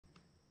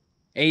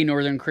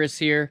Northern Chris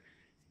here.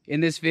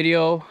 In this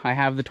video, I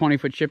have the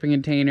 20-foot shipping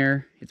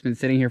container. It's been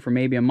sitting here for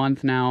maybe a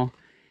month now,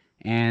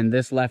 and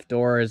this left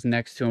door is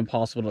next to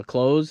impossible to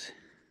close.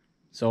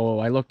 So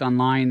I looked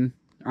online,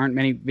 there aren't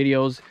many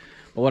videos,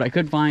 but what I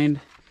could find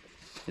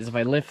is if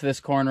I lift this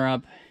corner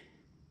up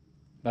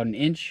about an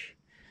inch,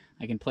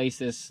 I can place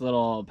this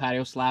little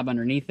patio slab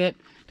underneath it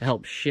to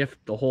help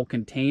shift the whole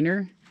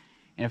container.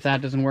 And if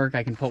that doesn't work,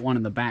 I can put one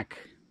in the back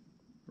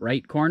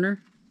right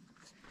corner.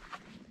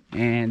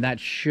 And that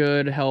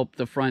should help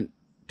the front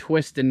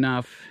twist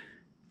enough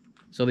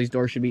so these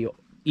doors should be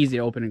easy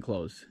to open and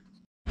close.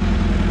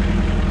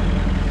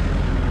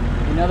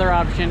 Another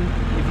option,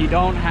 if you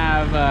don't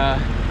have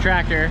a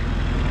tractor,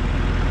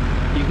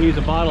 you can use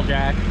a bottle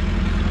jack.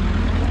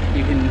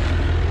 You can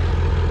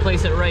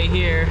place it right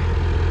here,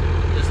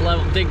 just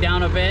dig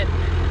down a bit,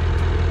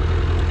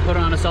 put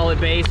it on a solid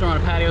base or on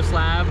a patio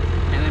slab,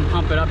 and then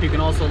pump it up. You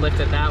can also lift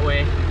it that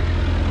way.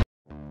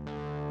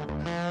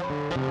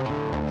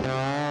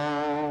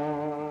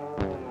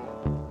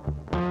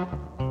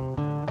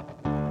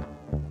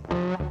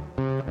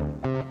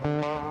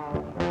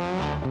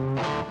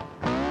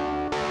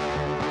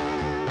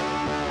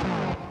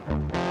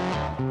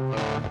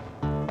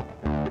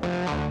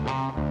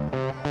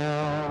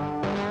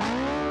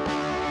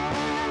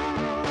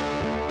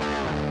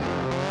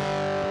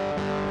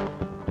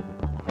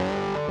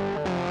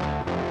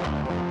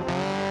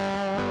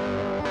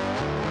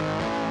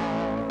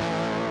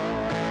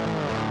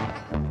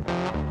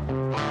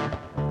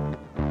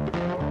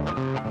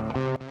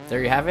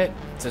 There you have it.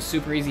 It's a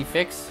super easy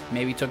fix.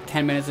 Maybe took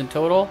 10 minutes in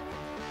total,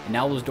 and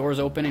now those doors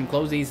open and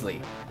close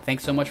easily.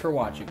 Thanks so much for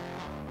watching.